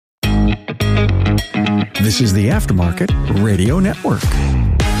This is the Aftermarket Radio Network.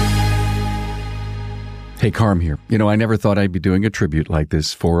 Hey, Carm here. I never thought I'd be doing a tribute like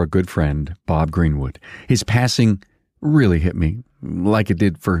this for a good friend, Bob Greenwood. His passing really hit me, like it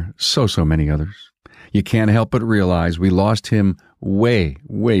did for so many others. You can't help but realize we lost him way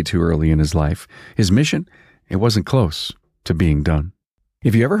too early in his life. His mission, it wasn't close to being done.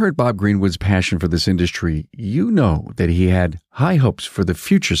 If you ever heard Bob Greenwood's passion for this industry, you know that he had high hopes for the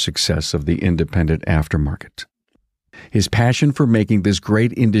future success of the independent aftermarket. His passion for making this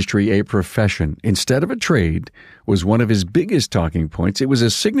great industry a profession instead of a trade was one of his biggest talking points. It was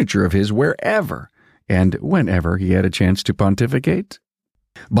a signature of his wherever and whenever he had a chance to pontificate.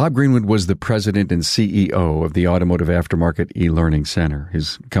 Bob Greenwood was the president and CEO of the Automotive Aftermarket E-Learning Center.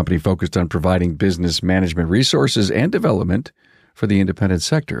 His company focused on providing business management resources and development for the independent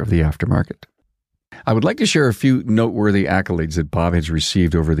sector of the aftermarket. I would like to share a few noteworthy accolades that Bob has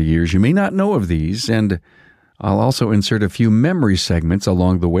received over the years. You may not know of these, and I'll also insert a few memory segments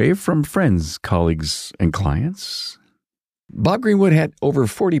along the way from friends, colleagues, and clients. Bob Greenwood had over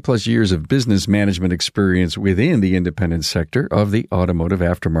 40-plus years of business management experience within the independent sector of the automotive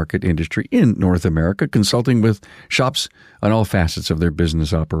aftermarket industry in North America, consulting with shops on all facets of their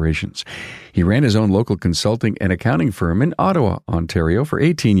business operations. He ran his own local consulting and accounting firm in Ottawa, Ontario for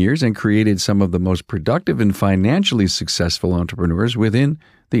 18 years and created some of the most productive and financially successful entrepreneurs within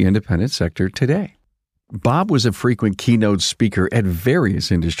the independent sector today. Bob was a frequent keynote speaker at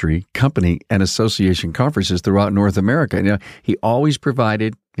various industry, company, and association conferences throughout North America. He always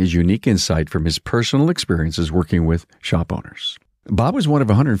provided his unique insight from his personal experiences working with shop owners. Bob was one of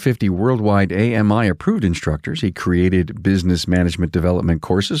 150 worldwide AMI-approved instructors. He created business management development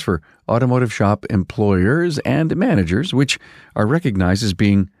courses for automotive shop employers and managers, which are recognized as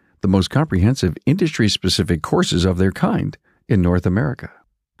being the most comprehensive industry-specific courses of their kind in North America.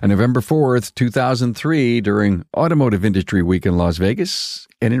 On November 4th, 2003, during Automotive Industry Week in Las Vegas,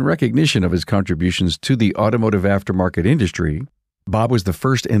 and in recognition of his contributions to the automotive aftermarket industry, Bob was the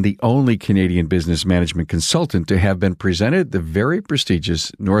first and the only Canadian business management consultant to have been presented the very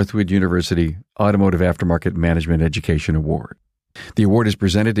prestigious Northwood University Automotive Aftermarket Management Education Award. The award is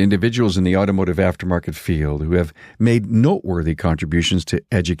presented to individuals in the automotive aftermarket field who have made noteworthy contributions to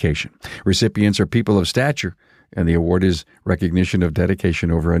education. Recipients are people of stature, and the award is recognition of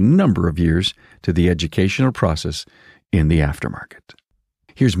dedication over a number of years to the educational process in the aftermarket.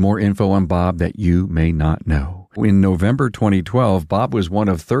 Here's more info on Bob that you may not know. In November 2012, Bob was one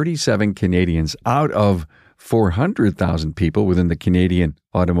of 37 Canadians out of 400,000 people within the Canadian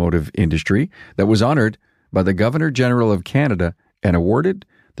automotive industry that was honored by the Governor-General of Canada and awarded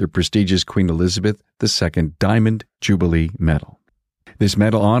the prestigious Queen Elizabeth II Diamond Jubilee Medal. This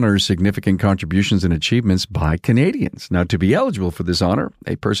medal honors significant contributions and achievements by Canadians. Now, to be eligible for this honor,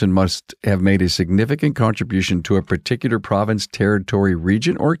 a person must have made a significant contribution to a particular province, territory,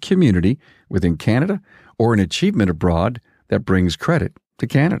 region, or community within Canada, or an achievement abroad that brings credit to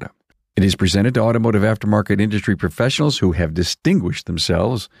Canada. It is presented to automotive aftermarket industry professionals who have distinguished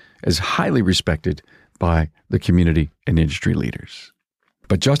themselves as highly respected by the community and industry leaders.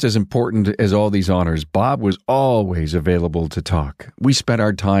 But just as important as all these honors, Bob was always available to talk. We spent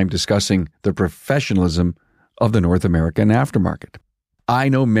our time discussing the professionalism of the North American aftermarket. I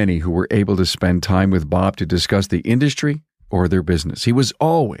know many who were able to spend time with Bob to discuss the industry or their business. He was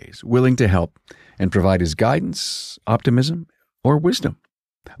always willing to help and provide his guidance, optimism, or wisdom.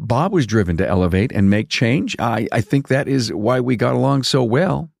 Bob was driven to elevate and make change. I think that is why we got along so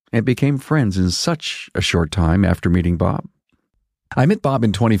well and became friends in such a short time after meeting Bob. I met Bob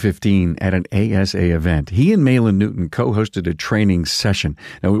in 2015 at an ASA event. He and Malin Newton co-hosted a training session.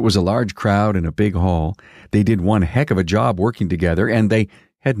 Now, it was a large crowd in a big hall. They did one heck of a job working together, and they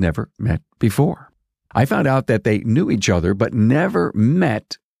had never met before. I found out that they knew each other, but never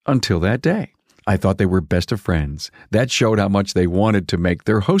met until that day. I thought they were best of friends. That showed how much they wanted to make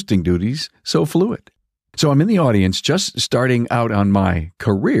their hosting duties so fluid. So I'm in the audience just starting out on my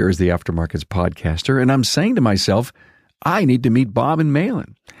career as the Aftermarket's podcaster, and I'm saying to myself, I need to meet Bob and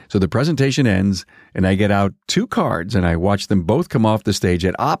Malin. So the presentation ends, and I get out 2 cards, and I watch them both come off the stage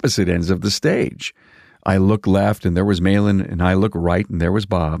at opposite ends of the stage. I look left, and there was Malin, and I look right, and there was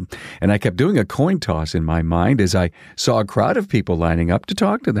Bob. And I kept doing a coin toss in my mind as I saw a crowd of people lining up to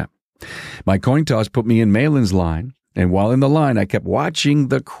talk to them. My coin toss put me in Malin's line, and while in the line, I kept watching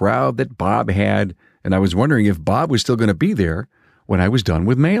the crowd that Bob had, and I was wondering if Bob was still going to be there when I was done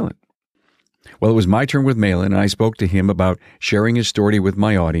with Malin. Well, it was my turn with Malin, and I spoke to him about sharing his story with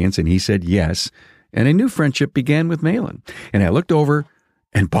my audience, and he said yes, and a new friendship began with Malin. And I looked over,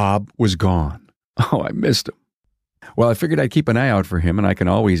 and Bob was gone. Oh, I missed him. Well, I figured I'd keep an eye out for him, and I can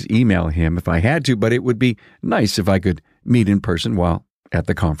always email him if I had to, but it would be nice if I could meet in person while at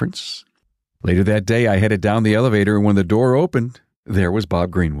the conference. Later that day, I headed down the elevator, and when the door opened, there was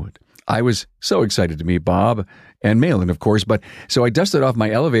Bob Greenwood. I was so excited to meet Bob, and Malin, of course, but so I dusted off my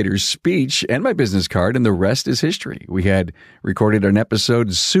elevator speech and my business card, and the rest is history. We had recorded an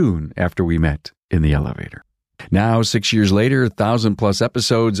episode soon after we met in the elevator. Now, 6 years later, 1,000+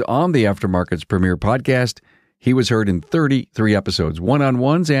 episodes on the Aftermarket's premier podcast, he was heard in 33 episodes,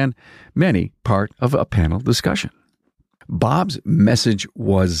 one-on-ones, and many part of a panel discussion. Bob's message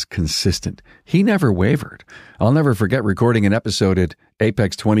was consistent. He never wavered. I'll never forget recording an episode at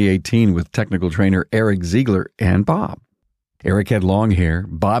Apex 2018 with technical trainer Eric Ziegler and Bob. Eric had long hair.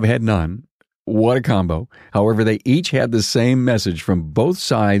 Bob had none. What a combo. However, they each had the same message from both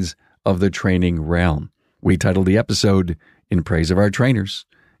sides of the training realm. We titled the episode In Praise of Our Trainers.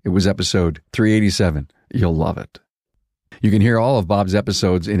 It was episode 387. You'll love it. You can hear all of Bob's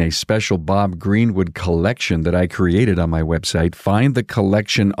episodes in a special Bob Greenwood collection that I created on my website. Find the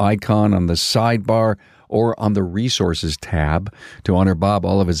collection icon on the sidebar or on the resources tab. To honor Bob,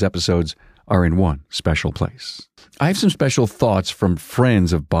 all of his episodes are in one special place. I have some special thoughts from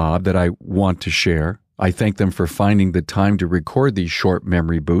friends of Bob that I want to share. I thank them for finding the time to record these short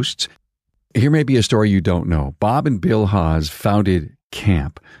memory boosts. Here may be a story you don't know. Bob and Bill Haas founded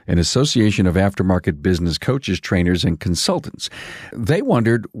CAMP, an association of aftermarket business coaches, trainers, and consultants. They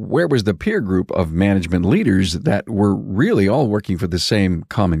wondered where was the peer group of management leaders that were really all working for the same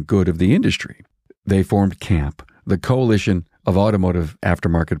common good of the industry. They formed CAMP, the Coalition of Automotive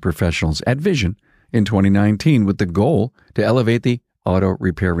Aftermarket Professionals, at Vision in 2019 with the goal to elevate the auto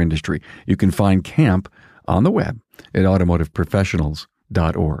repair industry. You can find CAMP on the web at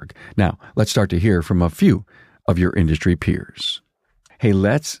automotiveprofessionals.org. Now, let's start to hear from a few of your industry peers. Hey,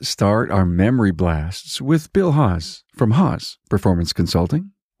 let's start our memory blasts with Bill Haas from Haas Performance Consulting.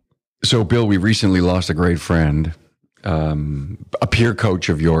 So, Bill, we recently lost a great friend, a peer coach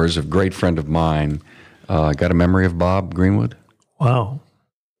of yours, a great friend of mine. Got a memory of Bob Greenwood? Wow.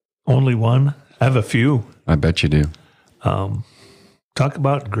 Only one? I have a few. I bet you do. Talk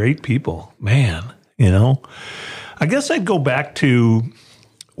about great people. Man, I guess I'd go back to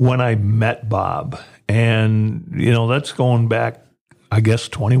when I met Bob. And, that's going back, I guess,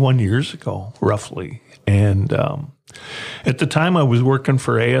 21 years ago, roughly. And at the time, I was working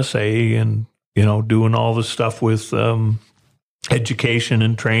for ASA and, doing all the stuff with education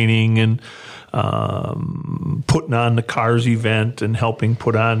and training and putting on the CARS event and helping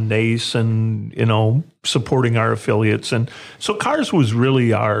put on NACE and, supporting our affiliates. And so CARS was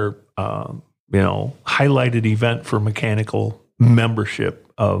really our, highlighted event for mechanical membership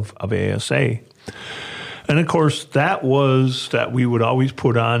of ASA. And of course, that was that we would always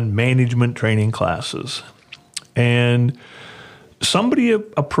put on management training classes. And somebody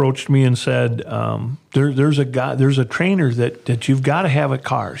approached me and said, there's a trainer that you've got to have at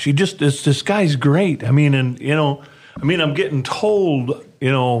CARS. This guy's great. I'm getting told,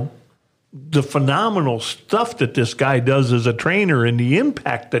 the phenomenal stuff that this guy does as a trainer and the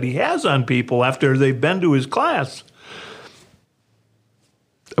impact that he has on people after they've been to his class.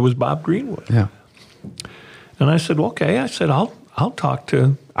 That was Bob Greenwood. Yeah. And I said, okay. I said, I'll talk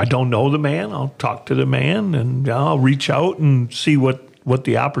to, I don't know the man. I'll talk to the man and I'll reach out and see what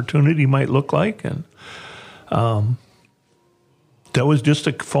the opportunity might look like. And that was just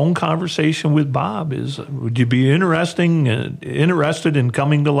a phone conversation with Bob. Would you be interested in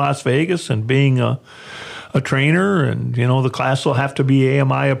coming to Las Vegas and being a trainer? And, the class will have to be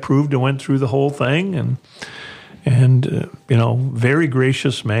AMI approved and went through the whole thing. And very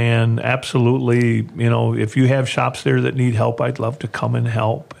gracious man. Absolutely. If you have shops there that need help, I'd love to come and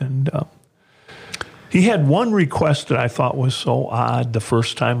help. And he had one request that I thought was so odd the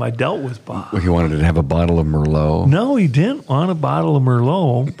first time I dealt with Bob. He wanted to have a bottle of Merlot. No, he didn't want a bottle of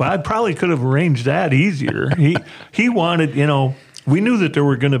Merlot, but I probably could have arranged that easier. He wanted, we knew that there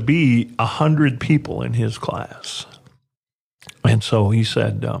were going to be 100 people in his class. And so he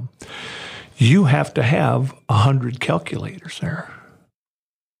said, you have to have 100 calculators there.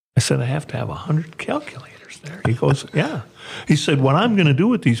 I said, I have to have 100 calculators there. He goes, yeah. He said, what I'm going to do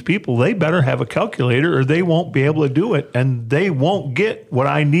with these people, they better have a calculator or they won't be able to do it, and they won't get what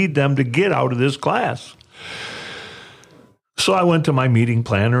I need them to get out of this class. So I went to my meeting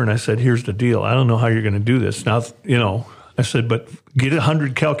planner and I said, here's the deal. I don't know how you're going to do this. Now, I said, but get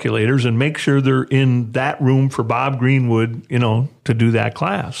 100 calculators and make sure they're in that room for Bob Greenwood, to do that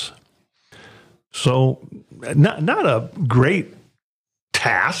class. So not a great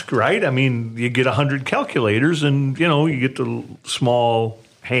task, right? I mean, you get 100 calculators and, you get the small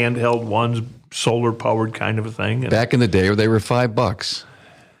handheld ones, solar powered kind of a thing. Back in the day, they were $5.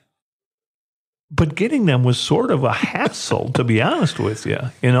 But getting them was sort of a hassle, to be honest with you.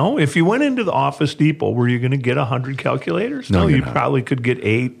 You know, if you went into the Office Depot, were you going to get 100 calculators? No, you probably could get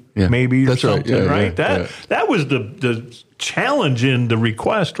 8, maybe, or something, right? That was the challenge in the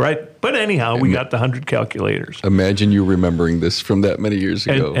request, right? But anyhow, we got the 100 calculators. Imagine you remembering this from that many years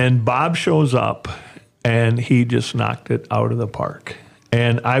ago. And Bob shows up, and he just knocked it out of the park.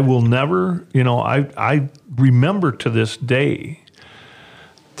 And I will never, I remember to this day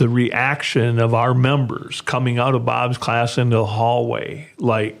the reaction of our members coming out of Bob's class into the hallway.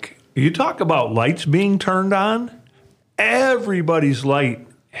 Like, you talk about lights being turned on, everybody's light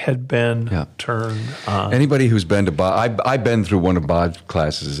had been turned on. Anybody who's been to Bob, I've been through one of Bob's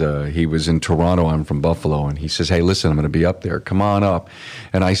classes. He was in Toronto. I'm from Buffalo, and he says, "Hey, listen, I'm going to be up there. Come on up."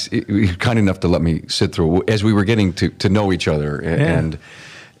 And he was kind enough to let me sit through as we were getting to know each other,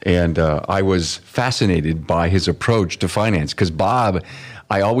 and I was fascinated by his approach to finance because Bob.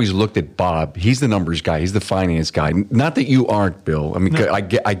 I always looked at Bob. He's the numbers guy. He's the finance guy. Not that you aren't, Bill. I mean, I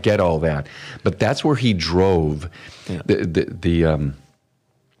get all that, but that's where he drove the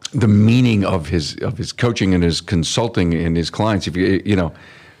meaning of his coaching and his consulting and his clients. If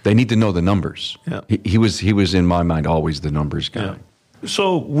they need to know the numbers. Yeah. He was in my mind always the numbers guy. Yeah.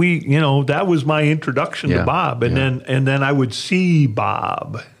 So that was my introduction to Bob, and then I would see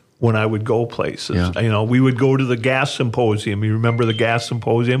Bob when I would go places. Yeah. We would go to the gas symposium. You remember the gas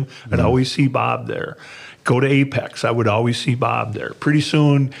symposium? I'd always see Bob there. Go to Apex. I would always see Bob there. Pretty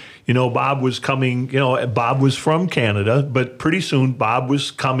soon, Bob was coming, Bob was from Canada, but pretty soon Bob was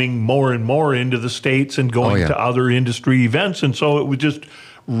coming more and more into the States and going to other industry events. And so it was just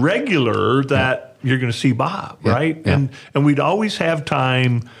regular that you're going to see Bob, right? Yeah. And we'd always have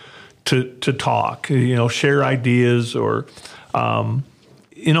time to talk, share ideas or,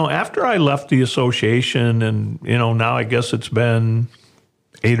 after I left the association and, now I guess it's been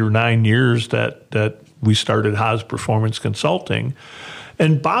 8 or 9 years that we started Haas Performance Consulting.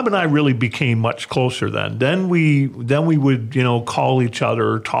 And Bob and I really became much closer then. Then we would, call each other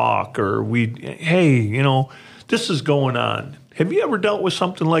or talk or hey, this is going on. Have you ever dealt with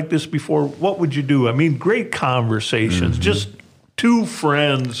something like this before? What would you do? I mean, great conversations, just two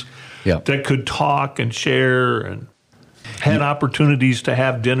friends that could talk and share and had opportunities to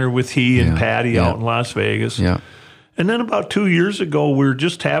have dinner with and Patty out in Las Vegas. Yeah. And then about 2 years ago, we were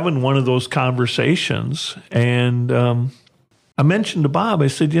just having one of those conversations. And I mentioned to Bob, I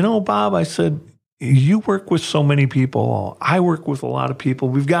said, Bob, I said, you work with so many people. I work with a lot of people.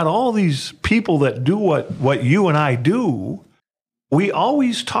 We've got all these people that do what you and I do. We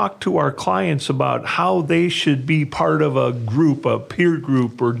always talk to our clients about how they should be part of a group, a peer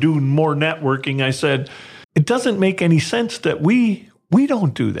group, or do more networking. I said, it doesn't make any sense that we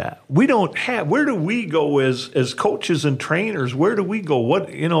don't do that. We don't have. Where do we go as coaches and trainers? Where do we go?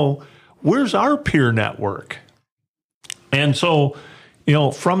 Where's our peer network? And so,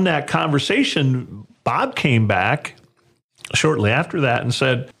 from that conversation, Bob came back shortly after that and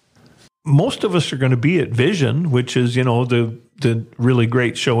said, most of us are going to be at Vision, which is, the really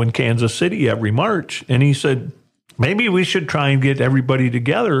great show in Kansas City every March. And he said, maybe we should try and get everybody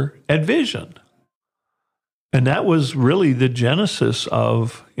together at Vision. And that was really the genesis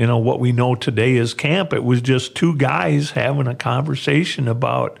of, what we know today as camp. It was just two guys having a conversation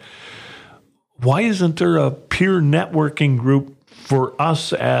about why isn't there a peer networking group for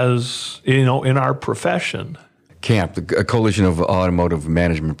us as, in our profession? Camp, a coalition of automotive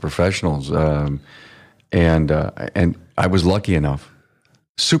management professionals. And I was lucky enough,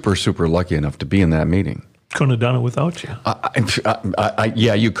 super, super lucky enough to be in that meeting. Couldn't have done it without you.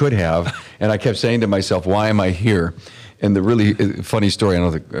 Yeah, you could have. And I kept saying to myself, why am I here? And the really funny story, I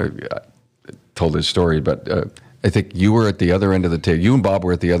don't think I told this story, but I think you were at the other end of the table. You and Bob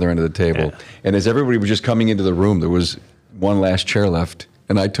were at the other end of the table. Yeah. And as everybody was just coming into the room, there was one last chair left.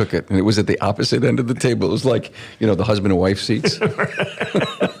 And I took it. And it was at the opposite end of the table. It was like, the husband and wife seats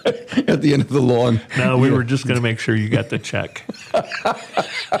at the end of the lawn. No, we were just going to make sure you got the check.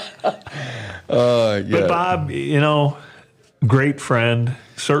 Yeah. But Bob, great friend.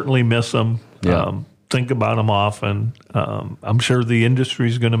 Certainly miss him. Yeah. Think about him often. I'm sure the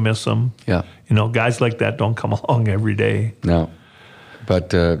industry's going to miss him. Yeah. Guys like that don't come along every day. No.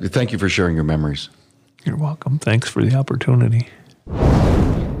 But thank you for sharing your memories. You're welcome. Thanks for the opportunity.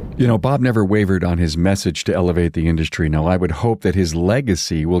 Bob never wavered on his message to elevate the industry. Now, I would hope that his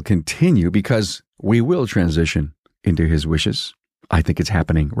legacy will continue because we will transition into his wishes. I think it's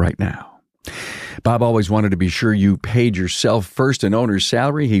happening right now. Bob always wanted to be sure you paid yourself first an owner's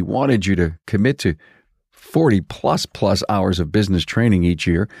salary. He wanted you to commit to 40 plus hours of business training each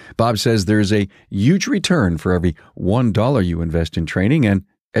year. Bob says there's a huge return for every $1 you invest in training and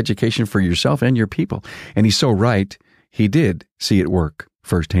education for yourself and your people. And he's so right. He did see it work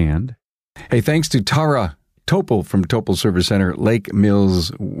firsthand. Hey, thanks to Tara Topol from Topol Service Center, Lake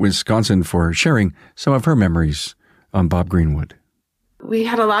Mills, Wisconsin, for sharing some of her memories on Bob Greenwood. We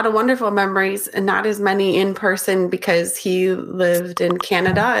had a lot of wonderful memories, and not as many in person because he lived in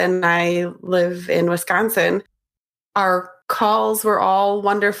Canada and I live in Wisconsin. Our calls were all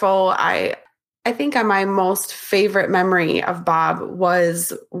wonderful. I think my most favorite memory of Bob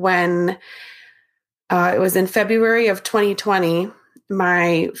was when it was in February of 2020.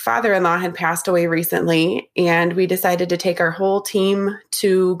 My father-in-law had passed away recently, and we decided to take our whole team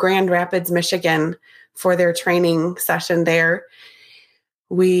to Grand Rapids, Michigan for their training session there.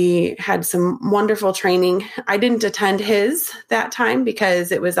 We had some wonderful training. I didn't attend his that time because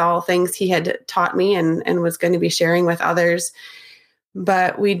it was all things he had taught me and was going to be sharing with others.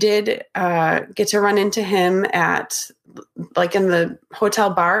 But we did get to run into him at in the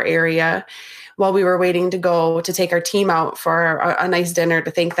hotel bar area while we were waiting to go to take our team out for a nice dinner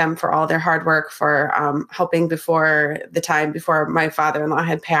to thank them for all their hard work for helping before my father-in-law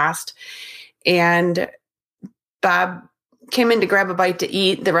had passed. And Bob came in to grab a bite to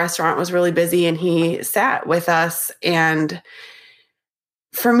eat. The restaurant was really busy and he sat with us. And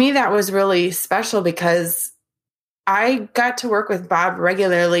for me, that was really special because I got to work with Bob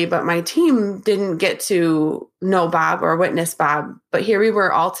regularly, but my team didn't get to know Bob or witness Bob. But here we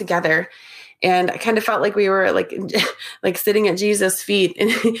were all together. And I kind of felt like we were like sitting at Jesus' feet.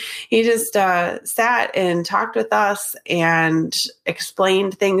 And he just sat and talked with us and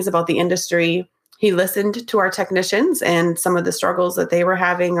explained things about the industry. He listened to our technicians and some of the struggles that they were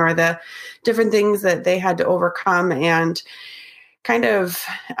having or the different things that they had to overcome, and kind of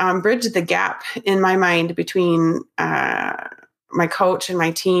bridged the gap in my mind between my coach and my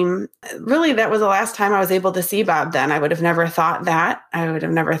team. Really, that was the last time I was able to see Bob then. I would have never thought that. I would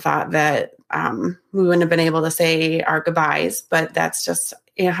have never thought that we wouldn't have been able to say our goodbyes, but that's just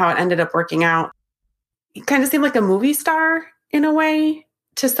how it ended up working out. He kind of seemed like a movie star in a way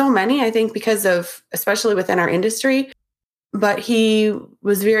to so many, I think, because of, especially within our industry, but he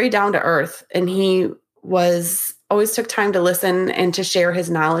was very down to earth, and he always took time to listen and to share his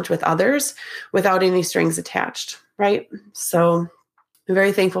knowledge with others without any strings attached. Right. So I'm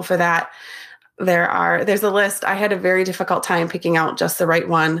very thankful for that. There's a list. I had a very difficult time picking out just the right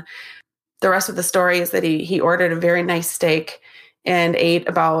one. The rest of the story is that he ordered a very nice steak and ate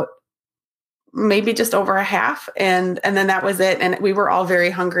about maybe just over a half. And then that was it. And we were all very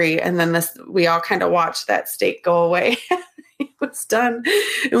hungry. And then we all kind of watched that steak go away. It was done.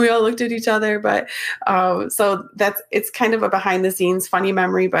 And we all looked at each other. But so it's kind of a behind the scenes funny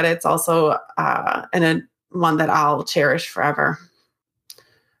memory, but it's also one that I'll cherish forever.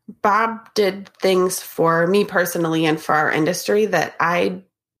 Bob did things for me personally and for our industry that I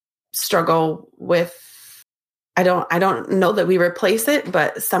struggle with. I don't know that we replace it,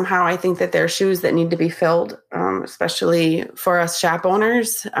 but somehow I think that there are shoes that need to be filled, especially for us shop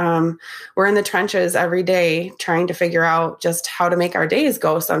owners. We're in the trenches every day trying to figure out just how to make our days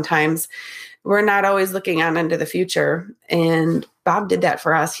go. Sometimes we're not always looking out into the future. And Bob did that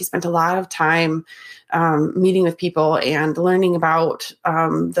for us. He spent a lot of time meeting with people and learning about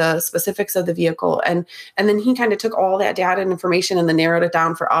the specifics of the vehicle. And then he kind of took all that data and information and then narrowed it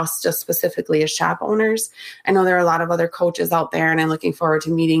down for us just specifically as shop owners. I know there are a lot of other coaches out there, and I'm looking forward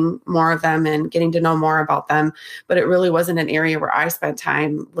to meeting more of them and getting to know more about them. But it really wasn't an area where I spent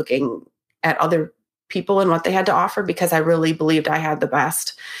time looking at other people and what they had to offer, because I really believed I had the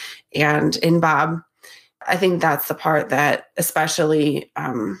best. And in Bob, I think that's the part that especially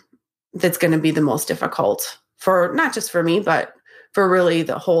that's going to be the most difficult for not just for me, but for really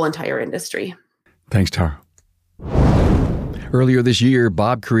the whole entire industry. Thanks, Tara. Earlier this year,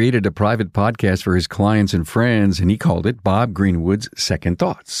 Bob created a private podcast for his clients and friends, and he called it Bob Greenwood's Second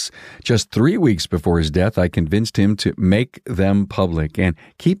Thoughts. Just 3 weeks before his death, I convinced him to make them public and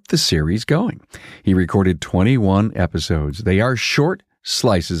keep the series going. He recorded 21 episodes. They are short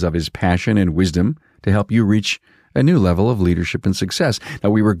slices of his passion and wisdom to help you reach a new level of leadership and success. Now,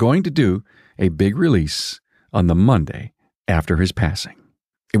 we were going to do a big release on the Monday after his passing.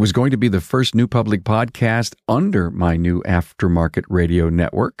 It was going to be the first new public podcast under my new aftermarket radio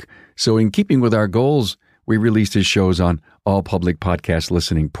network. So in keeping with our goals, we released his shows on all public podcast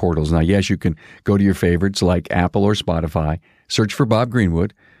listening portals. Now, yes, you can go to your favorites like Apple or Spotify, search for Bob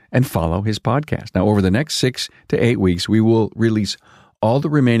Greenwood, and follow his podcast. Now, over the next 6 to 8 weeks, we will release all the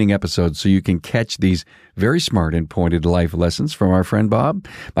remaining episodes so you can catch these very smart and pointed life lessons from our friend Bob.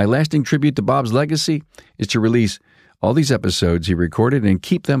 My lasting tribute to Bob's legacy is to release all these episodes he recorded and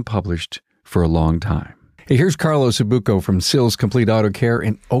keep them published for a long time. Hey, here's Carlos Abuco from Sills Complete Auto Care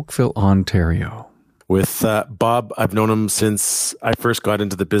in Oakville, Ontario. With Bob, I've known him since I first got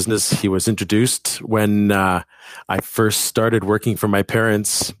into the business. He was introduced when I first started working for my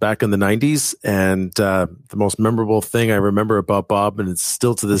parents back in the 90s. And the most memorable thing I remember about Bob, and it's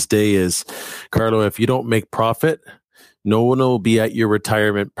still to this day, is, Carlo, if you don't make profit, no one will be at your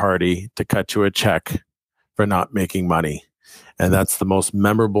retirement party to cut you a check for not making money. And that's the most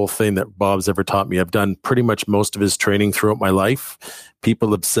memorable thing that Bob's ever taught me. I've done pretty much most of his training throughout my life.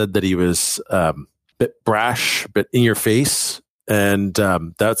 People have said that he was bit brash, bit in your face. And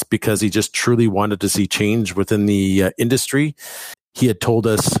that's because he just truly wanted to see change within the industry. He had told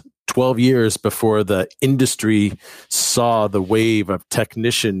us 12 years before the industry saw the wave of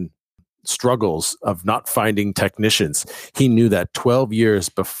technician struggles of not finding technicians. He knew that 12 years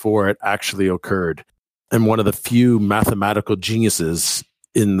before it actually occurred. And one of the few mathematical geniuses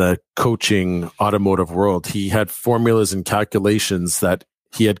in the coaching automotive world. He had formulas and calculations that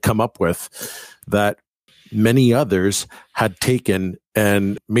he had come up with that many others had taken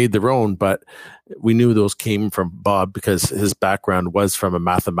and made their own, but we knew those came from Bob because his background was from a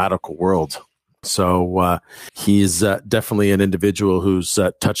mathematical world. So he's definitely an individual who's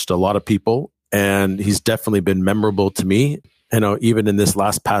touched a lot of people, and he's definitely been memorable to me. You know, even in this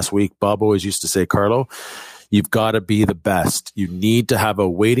past week, Bob always used to say, Carlo, you've got to be the best. You need to have a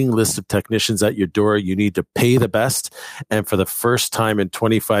waiting list of technicians at your door. You need to pay the best. And for the first time in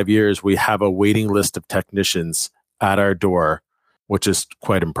 25 years, we have a waiting list of technicians at our door, which is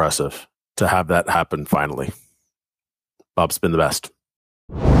quite impressive to have that happen finally. Bob's been the best.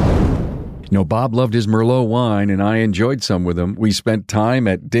 You know, Bob loved his Merlot wine, and I enjoyed some with him. We spent time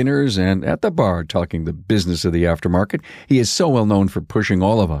at dinners and at the bar talking the business of the aftermarket. He is so well known for pushing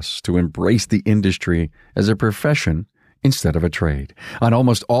all of us to embrace the industry as a profession instead of a trade. On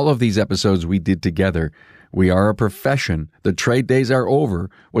almost all of these episodes we did together, "We are a profession. The trade days are over"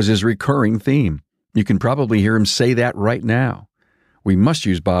 was his recurring theme. You can probably hear him say that right now. We must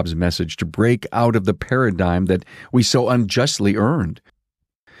use Bob's message to break out of the paradigm that we so unjustly earned.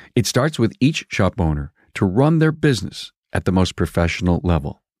 It starts with each shop owner to run their business at the most professional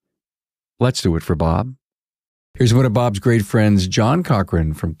level. Let's do it for Bob. Here's one of Bob's great friends, John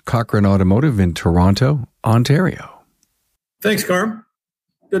Cochran from Cochran Automotive in Toronto, Ontario. Thanks, Carm.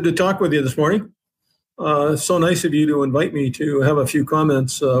 Good to talk with you this morning. So nice of you to invite me to have a few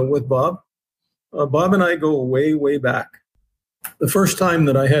comments with Bob. Bob and I go way, way back. The first time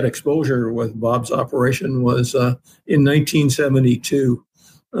that I had exposure with Bob's operation was in 1972.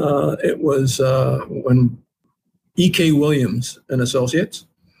 It was when E.K. Williams and Associates.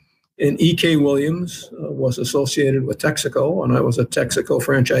 And E.K. Williams was associated with Texaco, and I was a Texaco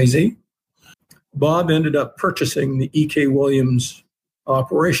franchisee. Bob ended up purchasing the E.K. Williams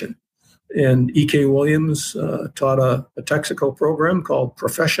operation. And E.K. Williams taught a Texaco program called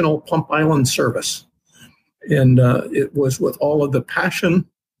Professional Pump Island Service. And it was with all of the passion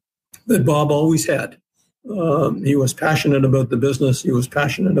that Bob always had. He was passionate about the business. He was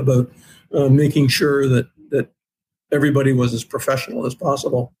passionate about making sure that everybody was as professional as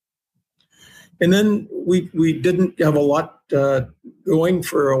possible. And then we didn't have a lot going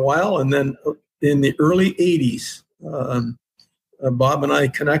for a while. And then in the early 80s, Bob and I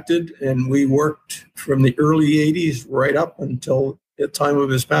connected, and we worked from the early 80s right up until the time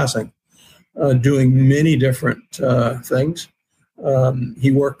of his passing, doing many different things. He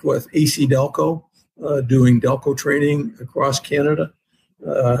worked with AC Delco, doing Delco training across Canada.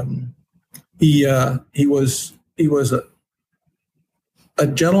 He was a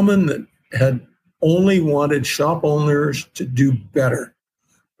gentleman that had only wanted shop owners to do better.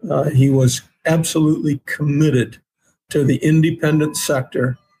 He was absolutely committed to the independent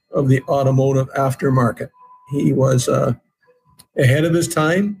sector of the automotive aftermarket. He was ahead of his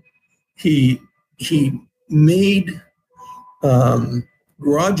time. He made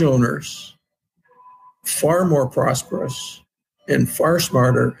garage owners far more prosperous and far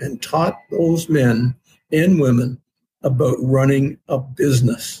smarter, and taught those men and women about running a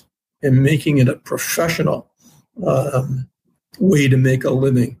business and making it a professional way to make a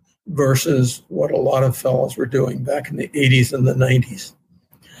living versus what a lot of fellows were doing back in the 80s and the 90s.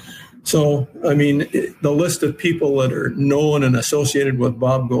 So, I mean, the list of people that are known and associated with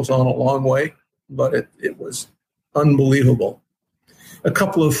Bob goes on a long way, but it was unbelievable. A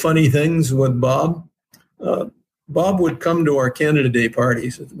couple of funny things with Bob. Bob would come to our Canada Day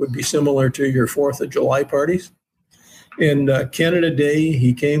parties. It would be similar to your 4th of July parties. And Canada Day,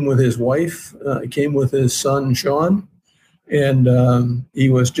 he came with his wife, he came with his son, Sean, and he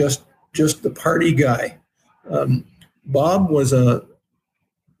was just the party guy. Bob was a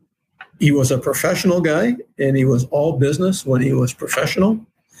professional guy, and he was all business when he was professional.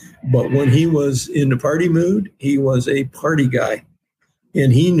 But when he was in the party mood, he was a party guy,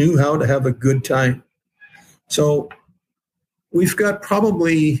 and he knew how to have a good time. So we've got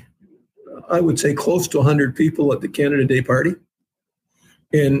probably, I would say, close to 100 people at the Canada Day party.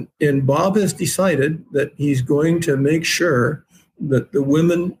 And Bob has decided that he's going to make sure that the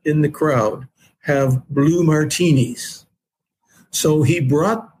women in the crowd have blue martinis. So he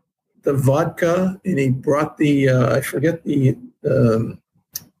brought the vodka, and he brought the, I forget the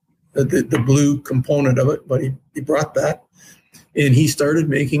blue component of it, but he brought that, and he started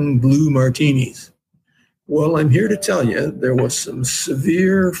making blue martinis. Well, I'm here to tell you there was some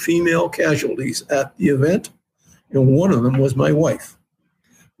severe female casualties at the event, and one of them was my wife.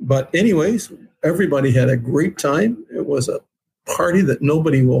 But anyways, everybody had a great time. It was a party that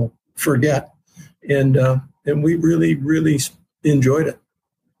nobody will forget, and we really, really enjoyed it.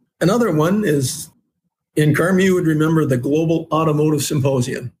 Another one is, in Carm, you would remember the Global Automotive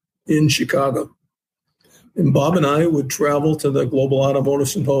Symposium in Chicago. And Bob and I would travel to the Global Automotive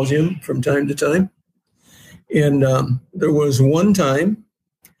Symposium from time to time. And there was one time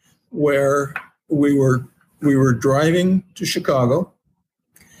where we were driving to Chicago,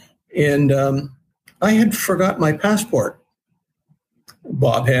 and I had forgot my passport.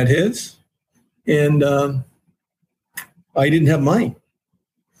 Bob had his, and I didn't have mine.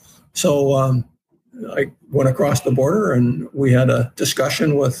 So I went across the border, and we had a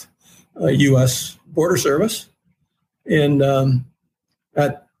discussion with U.S. Border Service. And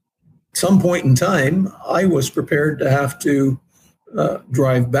at some point in time, I was prepared to have to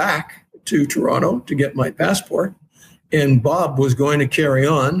drive back to Toronto to get my passport. And Bob was going to carry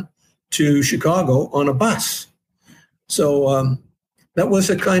on to Chicago on a bus. So that was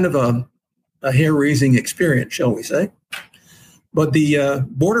a kind of a hair-raising experience, shall we say. But the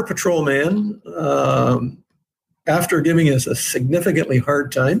Border Patrol man, after giving us a significantly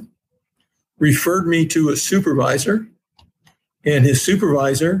hard time, referred me to a supervisor, and his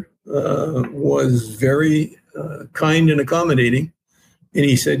supervisor was very kind and accommodating. And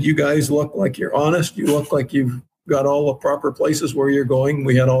he said, "You guys look like you're honest. You look like you've got all the proper places where you're going.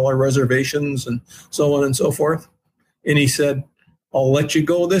 We had all our reservations and so on and so forth." And he said, "I'll let you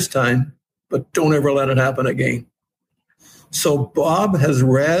go this time, but don't ever let it happen again." So Bob has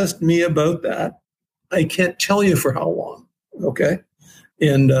razzed me about that. I can't tell you for how long, okay?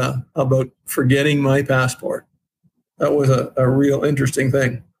 And about forgetting my passport. That was a real interesting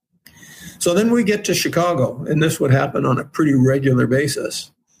thing. So then we get to Chicago, and this would happen on a pretty regular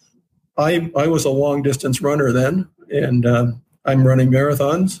basis. I was a long-distance runner then, and I'm running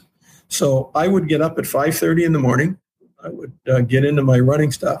marathons. So I would get up at 5:30 in the morning. I would get into my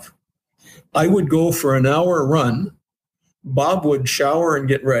running stuff. I would go for an hour run. Bob would shower and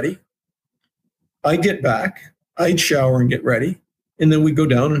get ready. I'd get back. I'd shower and get ready. And then we'd go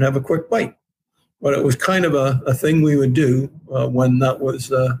down and have a quick bite. But it was kind of a thing we would do when that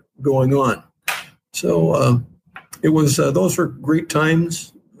was going on. So it was those were great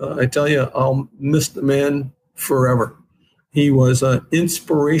times. I tell you, I'll miss the man forever. He was an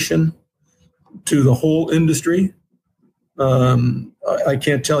inspiration to the whole industry. I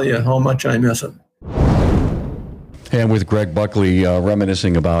can't tell you how much I miss him. And with Greg Buckley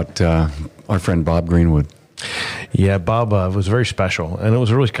reminiscing about our friend Bob Greenwood. Yeah, Bob was very special, and it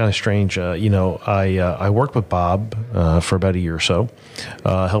was really kind of strange. I worked with Bob for about a year or so,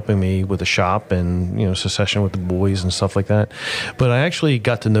 helping me with the shop and succession with the boys and stuff like that. But I actually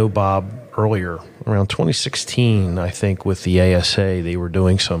got to know Bob earlier, around 2016, I think, with the ASA. They were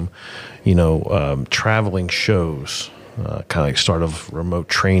doing some, traveling shows. Kind of like start of remote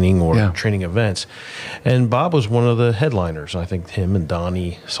training or training events. And Bob was one of the headliners. I think him and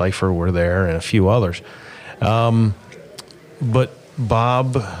Donnie Cipher were there and a few others. But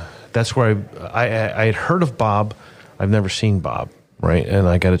Bob, that's where I had heard of Bob. I've never seen Bob, right? And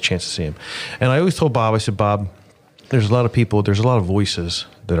I got a chance to see him. And I always told Bob, I said, "Bob, there's a lot of people, there's a lot of voices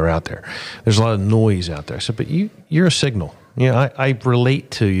that are out there. There's a lot of noise out there." I said, "But you're a signal." I relate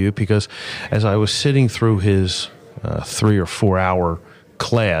to you because as I was sitting through his 3 or 4 hour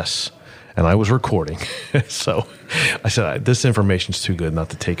class, and I was recording. So I said, this information's too good not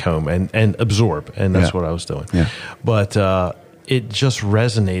to take home and absorb. And that's what I was doing. Yeah. But it just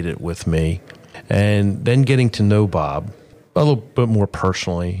resonated with me. And then getting to know Bob a little bit more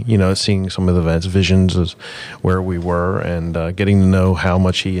personally, seeing some of the events, visions is where we were, and getting to know how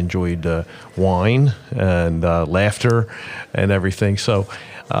much he enjoyed wine and laughter and everything. So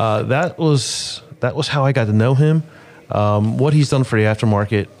that was how I got to know him. What he's done for the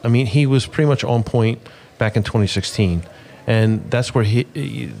aftermarket, I mean, he was pretty much on point back in 2016. And that's where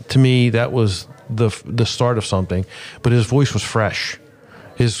to me, that was the start of something. But his voice was fresh.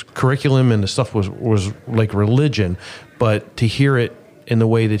 His curriculum and the stuff was like religion. But to hear it in the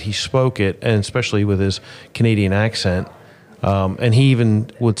way that he spoke it, and especially with his Canadian accent, and he even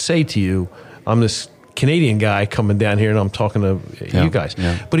would say to you, I'm this Canadian guy coming down here and I'm talking to you guys.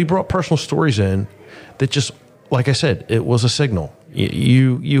 Yeah. But he brought personal stories in that just, like I said, it was a signal.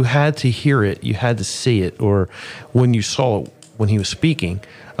 You had to hear it, you had to see it, or when you saw it when he was speaking,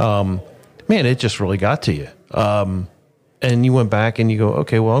 man, it just really got to you. And you went back and you go,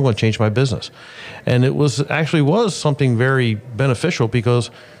 okay, well, I'm going to change my business. And it was something very beneficial,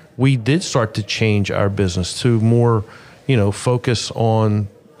 because we did start to change our business to more, focus on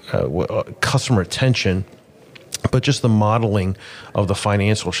customer attention, but just the modeling of the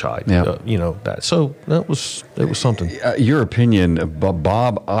financial side, that. So it was something. Your opinion,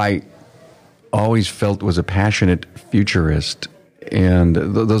 Bob, I always felt was a passionate futurist. And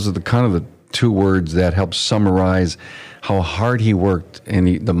those are the kind of the two words that help summarize how hard he worked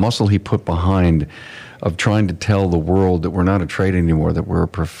and the muscle he put behind of trying to tell the world that we're not a trade anymore, that we're a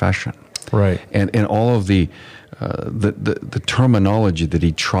profession. Right. And all of the terminology that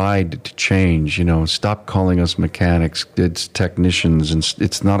he tried to change, stop calling us mechanics, it's technicians, and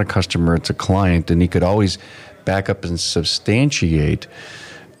it's not a customer, it's a client. And he could always back up and substantiate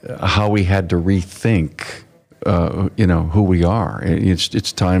how we had to rethink, who we are.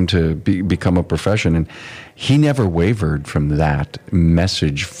 It's time to become a profession. And he never wavered from that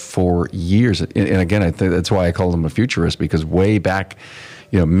message for years. And again, I think that's why I call him a futurist, because way back,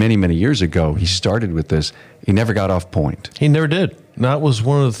 many, many years ago, he started with this. He never got off point. He never did. And that was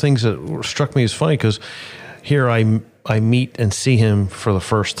one of the things that struck me as funny, because here I meet and see him for the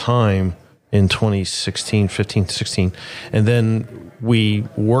first time in 2016, 15, 16. And then we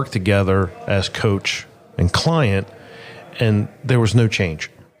work together as coach and client, and there was no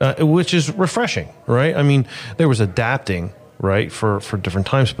change, which is refreshing, right? I mean, there was adapting, right, for different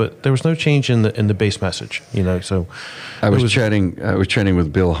times, but there was no change in the base message, So I was chatting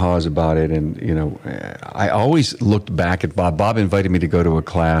with Bill Hawes about it, and I always looked back at Bob. Bob invited me to go to a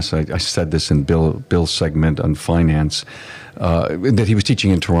class. I said this in Bill's segment on finance that he was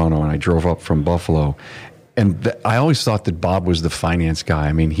teaching in Toronto, and I drove up from Buffalo. And I always thought that Bob was the finance guy.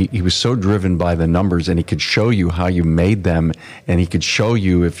 I mean, he was so driven by the numbers, and he could show you how you made them, and he could show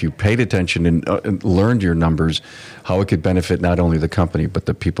you, if you paid attention and learned your numbers, how it could benefit not only the company but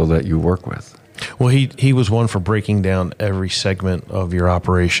the people that you work with. Well, he was one for breaking down every segment of your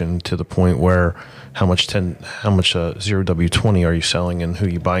operation to the point where how much 0W20 are you selling, and who are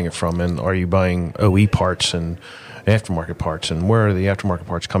you buying it from, and are you buying OE parts and aftermarket parts, and where are the aftermarket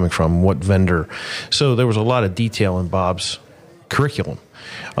parts coming from, what vendor. So there was a lot of detail in Bob's curriculum.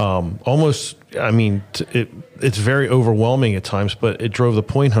 It's very overwhelming at times, but it drove the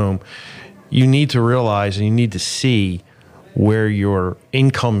point home. You need to realize and you need to see where your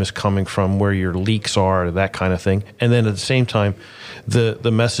income is coming from, where your leaks are, that kind of thing. And then at the same time,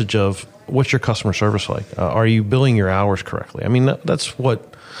 the message of what's your customer service like? Are you billing your hours correctly? I mean, that's what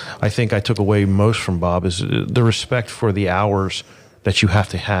I think I took away most from Bob, is the respect for the hours that you have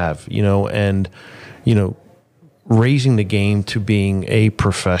to have, and, raising the game to being a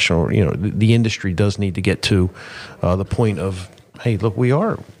professional. The industry does need to get to the point of, hey, look,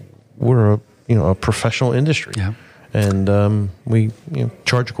 we're a professional industry, and we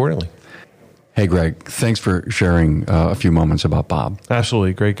charge accordingly. Hey, Greg, thanks for sharing a few moments about Bob.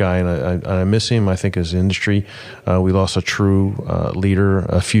 Absolutely. Great guy. And I miss him. I think as an industry, we lost a true leader,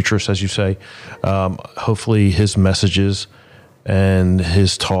 a futurist, as you say. Hopefully his messages and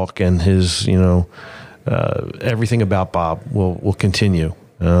his talk and his, everything about Bob will continue,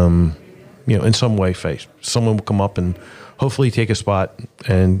 in some way. Someone will come up and hopefully take a spot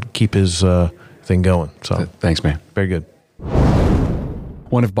and keep his thing going. So thanks, man. Very good.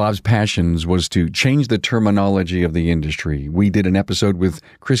 One of Bob's passions was to change the terminology of the industry. We did an episode with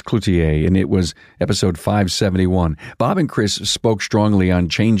Chris Cloutier, and it was episode 571. Bob and Chris spoke strongly on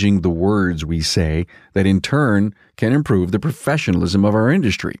changing the words we say that in turn can improve the professionalism of our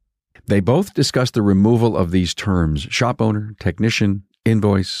industry. They both discussed the removal of these terms: shop owner, technician,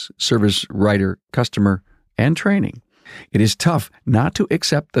 invoice, service writer, customer, and training. It is tough not to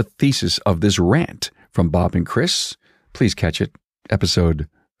accept the thesis of this rant from Bob and Chris. Please catch it. Episode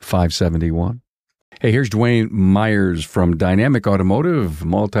 571. Hey, here's Dwayne Myers from Dynamic Automotive,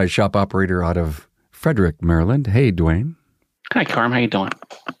 multi-shop operator out of Frederick, Maryland. Hey, Dwayne. Hi, Carm. How you doing?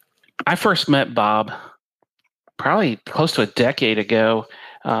 I first met Bob probably close to a decade ago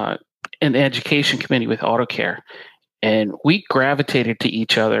in the education committee with AutoCare, and we gravitated to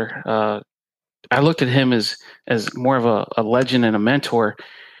each other. I looked at him as more of a legend and a mentor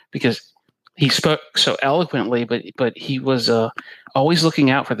because he spoke so eloquently, but he was always looking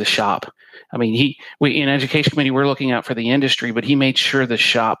out for the shop. I mean, we in education committee, we're looking out for the industry, but he made sure the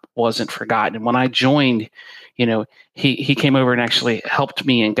shop wasn't forgotten. And when I joined, he came over and actually helped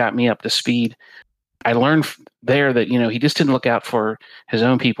me and got me up to speed. I learned there that, he just didn't look out for his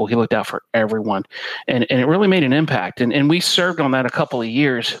own people. He looked out for everyone. And it really made an impact. And we served on that a couple of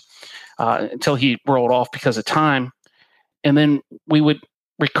years until he rolled off because of time. And then we would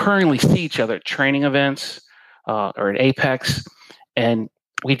recurringly see each other at training events or at Apex. And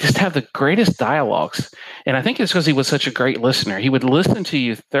we just have the greatest dialogues. And I think it's because he was such a great listener. He would listen to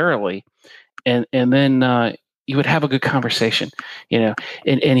you thoroughly, and then you would have a good conversation,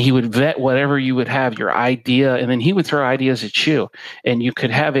 and he would vet whatever you would have, your idea, and then he would throw ideas at you, and you could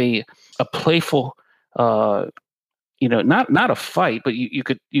have a playful, not a fight, but you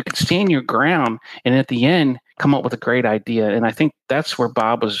could stand your ground, and at the end come up with a great idea. And I think that's where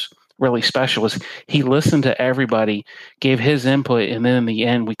Bob was really special, was he listened to everybody, gave his input, and then in the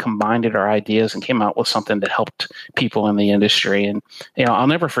end we combined our ideas and came out with something that helped people in the industry. And I'll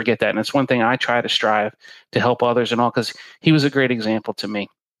never forget that. And it's one thing I try to strive to help others and all, because he was a great example to me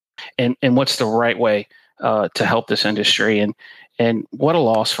and what's the right way to help this industry. And what a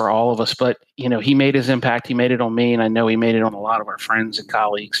loss for all of us. But he made his impact. He made it on me, and I know he made it on a lot of our friends and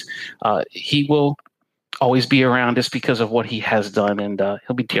colleagues. He will always be around just because of what he has done, and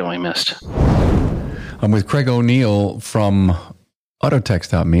he'll be dearly missed. I'm with Craig O'Neill from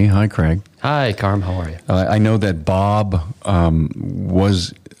Autotext.me. Hi, Craig. Hi, Carm. How are you? I know that Bob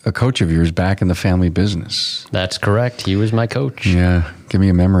was a coach of yours back in the family business. That's correct. He was my coach. Yeah. Give me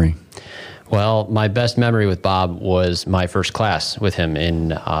a memory. Well, my best memory with Bob was my first class with him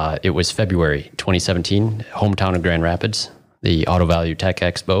it was February 2017, hometown of Grand Rapids. The Auto Value Tech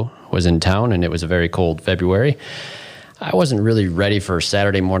Expo was in town, and it was a very cold February. I wasn't really ready for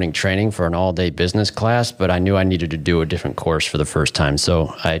Saturday morning training for an all-day business class, but I knew I needed to do a different course for the first time.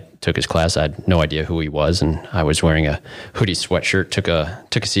 So I took his class. I had no idea who he was, and I was wearing a hoodie sweatshirt, took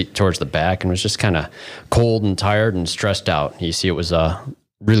a seat towards the back, and was just kind of cold and tired and stressed out. You see, it was a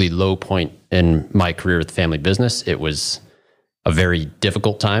really low point in my career with family business. It was a very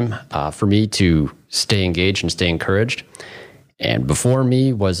difficult time for me to stay engaged and stay encouraged. And before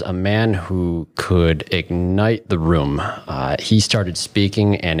me was a man who could ignite the room. He started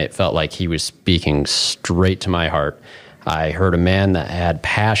speaking, and it felt like he was speaking straight to my heart. I heard a man that had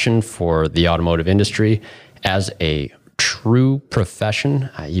passion for the automotive industry as a true profession.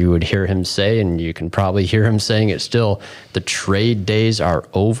 You would hear him say, and you can probably hear him saying it still, the trade days are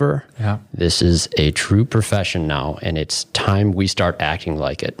over. Yeah. This is a true profession now, and it's time we start acting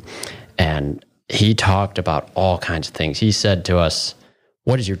like it. And he talked about all kinds of things. He said to us,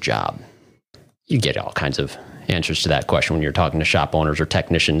 what is your job? You get all kinds of answers to that question when you're talking to shop owners or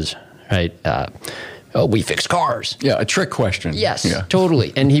technicians, right? We fix cars. Yeah, a trick question. Yes, yeah.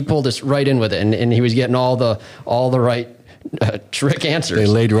 Totally. And he pulled us right in with it, and he was getting all the right trick answers. They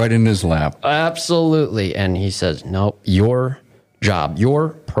laid right in his lap. Absolutely. And he says, no, your job,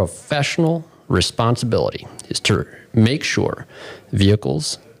 your professional responsibility is to make sure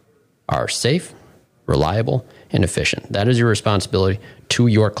vehicles are safe, reliable, and efficient. That is your responsibility to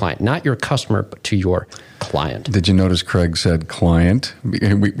your client, not your customer, but to your client. Did you notice Craig said client?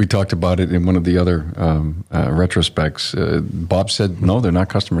 We talked about it in one of the other retrospects. Bob said, no, they're not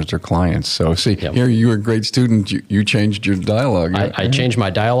customers, they're clients. So see, Here you were a great student. You changed your dialogue. I changed my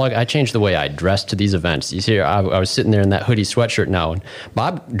dialogue. I changed the way I dressed to these events. You see, I was sitting there in that hoodie sweatshirt now, and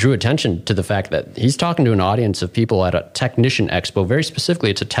Bob drew attention to the fact that he's talking to an audience of people at a technician expo. Very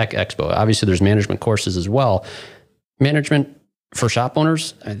specifically, it's a tech expo. Obviously, there's management courses as well. Management for shop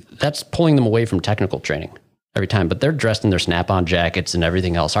owners, that's pulling them away from technical training every time, but they're dressed in their Snap-on jackets and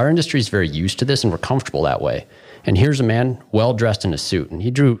everything else. Our industry is very used to this, and we're comfortable that way. And here's a man well-dressed in a suit, and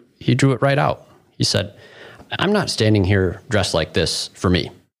he drew it right out. He said, I'm not standing here dressed like this for me.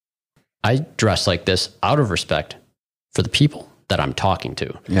 I dress like this out of respect for the people that I'm talking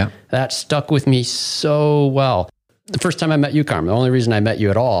to. Yeah. That stuck with me so well. The first time I met you, Carm, the only reason I met you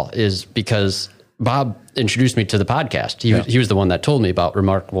at all is because Bob introduced me to the podcast. He was the one that told me about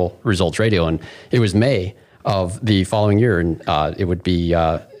Remarkable Results Radio, and it was May of the following year, and it would be,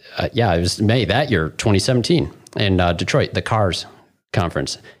 it was May that year, 2017, in Detroit, the Cars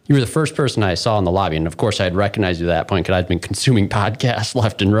conference. You were the first person I saw in the lobby. And of course, I had recognized you at that point because I'd been consuming podcasts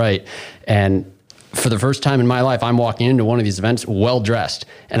left and right. And for the first time in my life, I'm walking into one of these events well-dressed.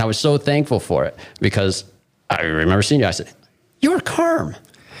 And I was so thankful for it because I remember seeing you. I said, "You're Carm."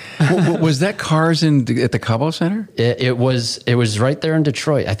 Was that Cars at the Cabo Center? It was right there in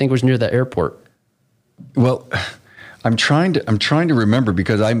Detroit. I think it was near the airport. Well, I'm trying to remember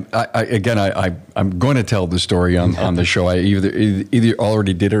because I'm going to tell the story on the show. I either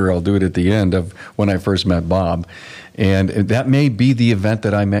already did it or I'll do it at the end of when I first met Bob, and that may be the event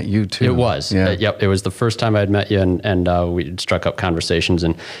that I met you too. It was. Yeah. Yep. It was the first time I'd met you, and we struck up conversations,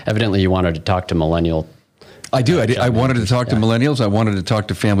 and evidently you wanted to talk to millennial. I do. I wanted to talk to millennials. I wanted to talk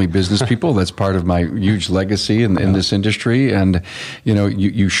to family business people. That's part of my huge legacy in this industry. And,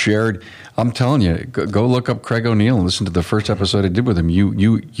 you shared, I'm telling you, go look up Craig O'Neill and listen to the first episode I did with him.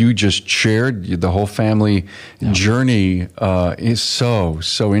 You just shared the whole family journey. Is so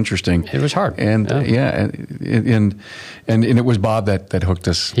interesting. It was hard. And and it was Bob that hooked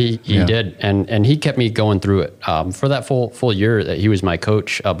us. He did. And he kept me going through it. For that full year that he was my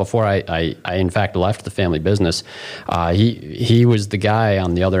coach, before I in fact left the family business, he was the guy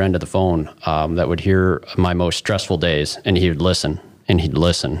on the other end of the phone that would hear my most stressful days, and he would listen, and he'd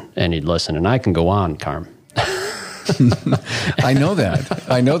listen, and he'd listen. And I can go on, Carm. I know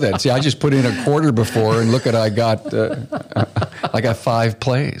that. See, I just put in a quarter before, and look at I got 5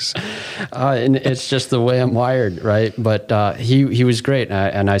 plays. And it's just the way I'm wired, right? But he was great,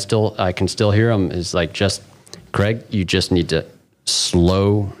 and I can still hear him. Is like, just Craig, you just need to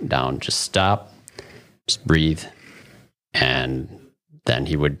slow down, just stop. Just breathe. And then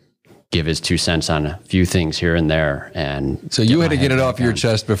he would give his 2 cents on a few things here and there. And so you had to get it off your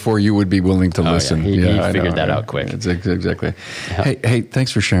chest before you would be willing to listen. Yeah. He figured that out quick. Exactly. Yeah. Hey,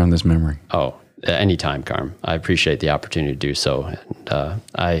 thanks for sharing this memory. Oh, anytime, Carm. I appreciate the opportunity to do so. And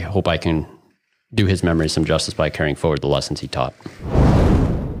I hope I can do his memory some justice by carrying forward the lessons he taught.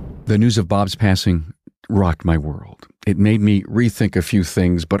 The news of Bob's passing rocked my world. It made me rethink a few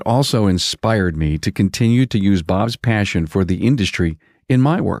things, but also inspired me to continue to use Bob's passion for the industry in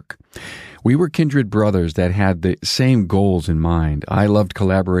my work. We were kindred brothers that had the same goals in mind. I loved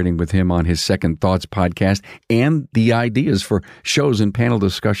collaborating with him on his Second Thoughts podcast and the ideas for shows and panel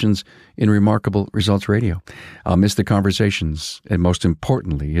discussions in Remarkable Results Radio. I'll miss the conversations and, most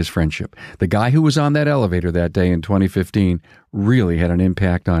importantly, his friendship. The guy who was on that elevator that day in 2015 really had an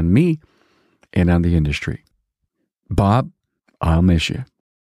impact on me and on the industry. Bob, I'll miss you.